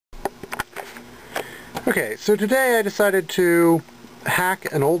Okay, so today I decided to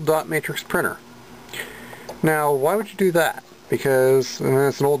hack an old dot matrix printer. Now, why would you do that? Because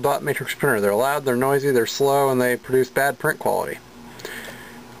it's an old dot matrix printer. They're loud, they're noisy, they're slow, and they produce bad print quality.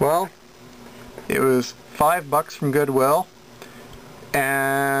 Well, it was $5 from Goodwill,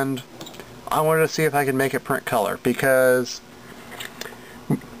 and I wanted to see if I could make it print color, because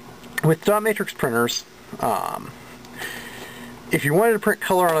with dot matrix printers, if you wanted to print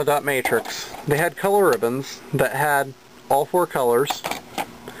color on a dot matrix, they had color ribbons that had all 4 colors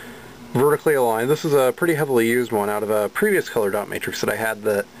vertically aligned. This is a pretty heavily used one out of a previous color dot matrix that I had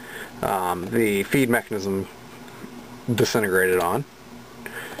that the feed mechanism disintegrated on.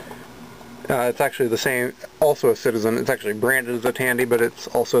 It's actually the same, also a Citizen. It's actually branded as a Tandy, but it's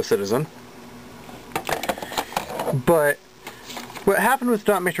also a Citizen. But what happened with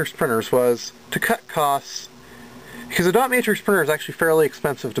dot matrix printers was, to cut costs, because a dot matrix printer is actually fairly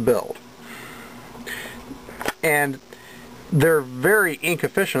expensive to build, and they're very ink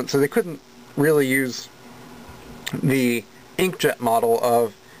efficient, so they couldn't really use the inkjet model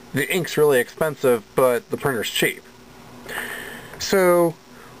of the ink's really expensive but the printer's cheap. So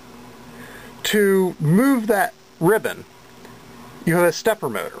to move that ribbon, you have a stepper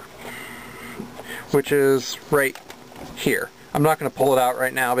motor, which is right here. I'm not going to pull it out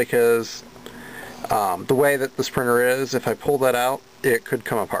right now because the way that this printer is, if I pull that out, it could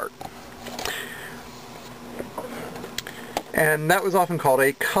come apart. And that was often called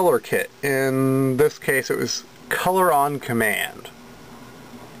a color kit. In this case, it was color on command.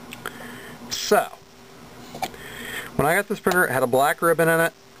 So, when I got this printer, it had a black ribbon in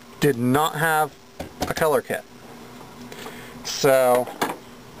it, did not have a color kit. So,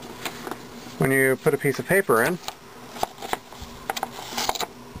 when you put a piece of paper in,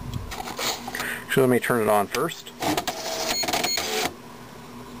 actually, let me turn it on first.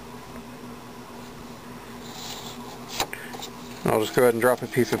 I'll just go ahead and drop a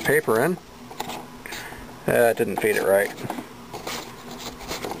piece of paper in. It didn't feed it right.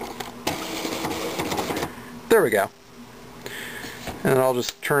 There we go. And I'll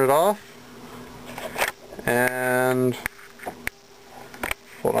just turn it off. And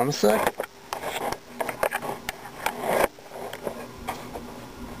hold on a sec.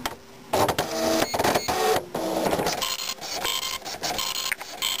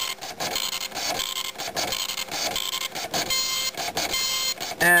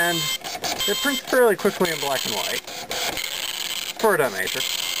 And it prints fairly quickly in black and white for a dot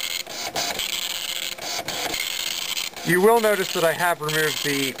matrix. You will notice that I have removed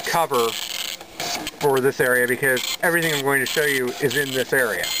the cover for this area because everything I'm going to show you is in this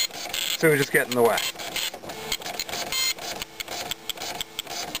area, so it would just get in the way.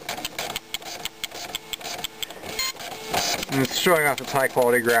 And it's showing off its high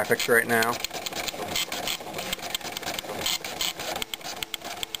quality graphics right now.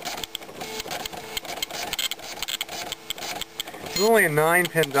 It's only a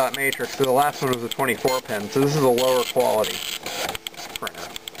 9-pin dot matrix, so the last one was a 24-pin, so this is a lower quality printer.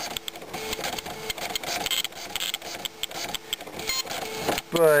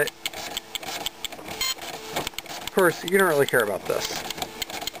 But, of course, you don't really care about this.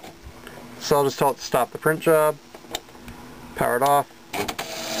 So I'll just tell it to stop the print job, power it off,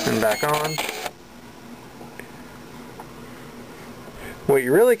 and back on. What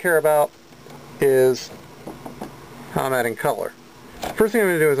you really care about is how I'm adding color. First thing I'm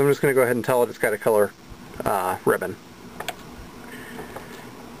going to do is I'm just going to go ahead and tell it it's got a color ribbon.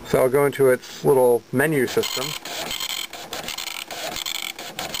 So I'll go into its little menu system,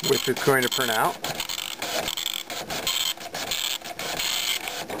 which it's going to print out.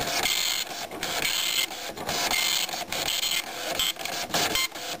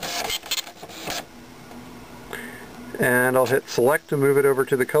 And I'll hit select to move it over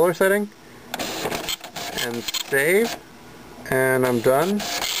to the color setting, and save, and I'm done.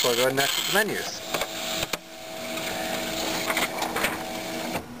 So I'll go ahead and exit the menus.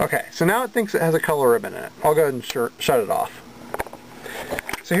 Okay, so now it thinks it has a color ribbon in it. I'll go ahead and shut it off.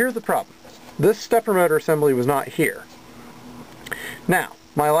 So here's the problem. This stepper motor assembly was not here. Now,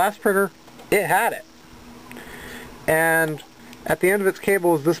 my last printer, it had it. And at the end of its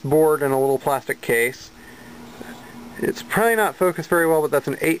cable is this board in a little plastic case. It's probably not focused very well, but that's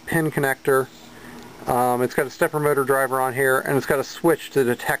an 8-pin connector. It's got a stepper motor driver on here, and it's got a switch to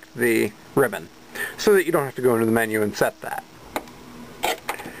detect the ribbon, so that you don't have to go into the menu and set that.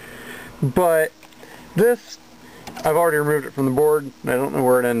 But this, I've already removed it from the board. I don't know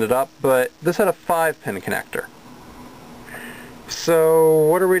where it ended up, but this had a 5-pin connector. So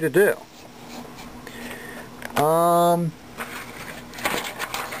what are we to do?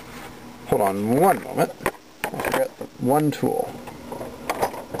 Hold Hold on one moment. I forgot the one tool.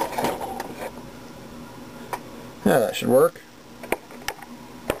 Yeah, that should work.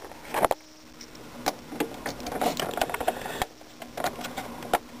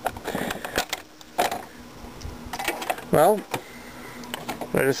 Well,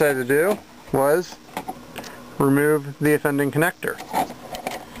 what I decided to do was remove the offending connector,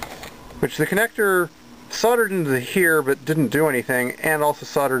 which the connector soldered into here but didn't do anything, and also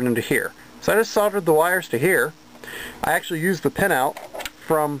soldered into here. So I just soldered the wires to here. I actually used the pinout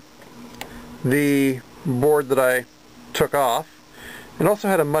from the board that I took off, and also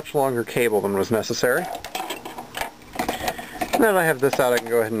had a much longer cable than was necessary. Now that I have this out, I can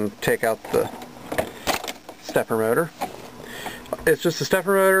go ahead and take out the stepper motor. It's just a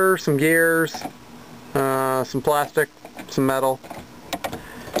stepper motor, some gears, some plastic, some metal.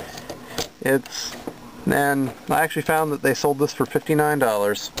 And I actually found that they sold this for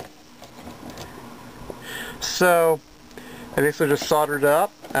 $59. So I basically just soldered it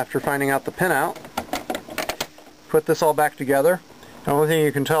up after finding out the pinout. Put this all back together. The only thing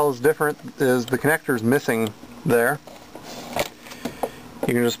you can tell is different is the connector is missing there.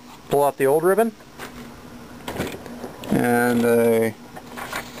 You can just pull out the old ribbon, and I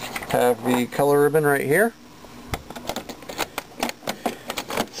have the color ribbon right here.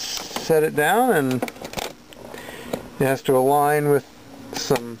 Set it down, and it has to align with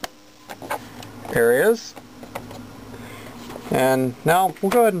some areas. And now we'll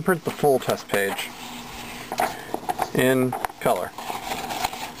go ahead and print the full test page in color.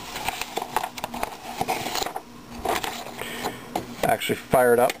 Actually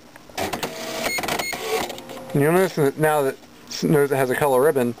fire it up. And you'll notice that now that it has a color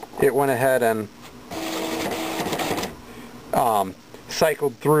ribbon, it went ahead and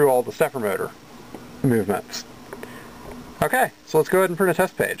cycled through all the stepper motor movements. Okay, so let's go ahead and print a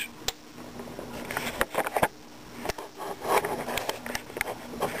test page.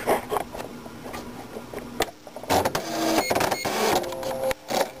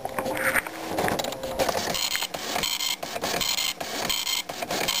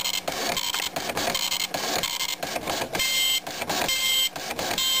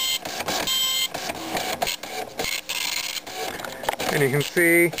 And you can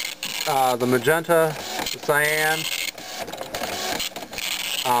see the magenta, the cyan.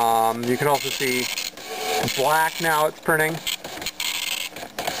 You can also see black now it's printing.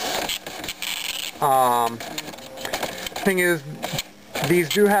 Thing is, these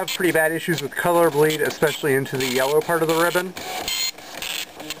do have pretty bad issues with color bleed, especially into the yellow part of the ribbon.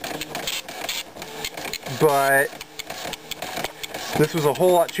 But this was a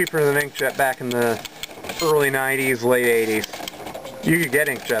whole lot cheaper than inkjet back in the early 90s, late 80s. You could get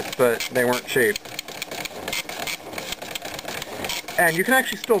inkjets, but they weren't cheap. And you can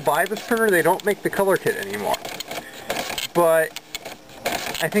actually still buy this printer. They don't make the color kit anymore. But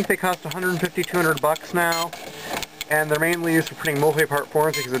I think they cost $150, $200 now. And they're mainly used for printing multi-part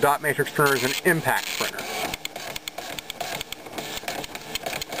forms because the dot matrix printer is an impact printer.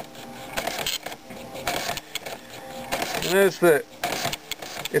 And notice that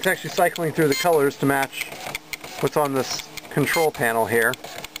it's actually cycling through the colors to match what's on this control panel here,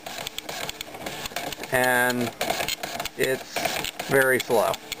 and it's very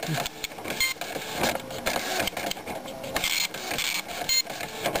slow.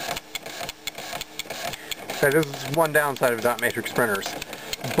 That is one downside of dot matrix printers,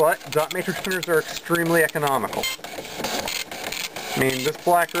 but dot matrix printers are extremely economical. I mean, this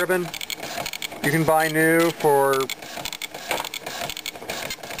black ribbon you can buy new for,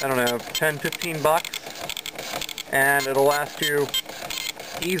 I don't know, $10-15. And it'll last you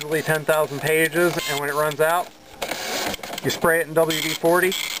easily 10,000 pages, and when it runs out, you spray it in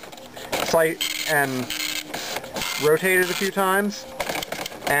WD-40, sight and rotate it a few times,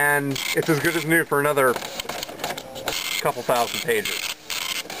 and it's as good as new for another couple thousand pages.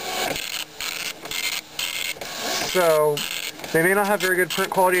 So, they may not have very good print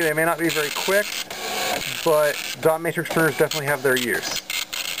quality, they may not be very quick, but dot matrix printers definitely have their use.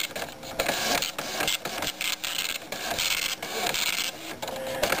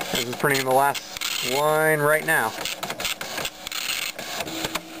 This is printing the last line right now.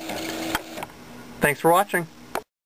 Thanks for watching.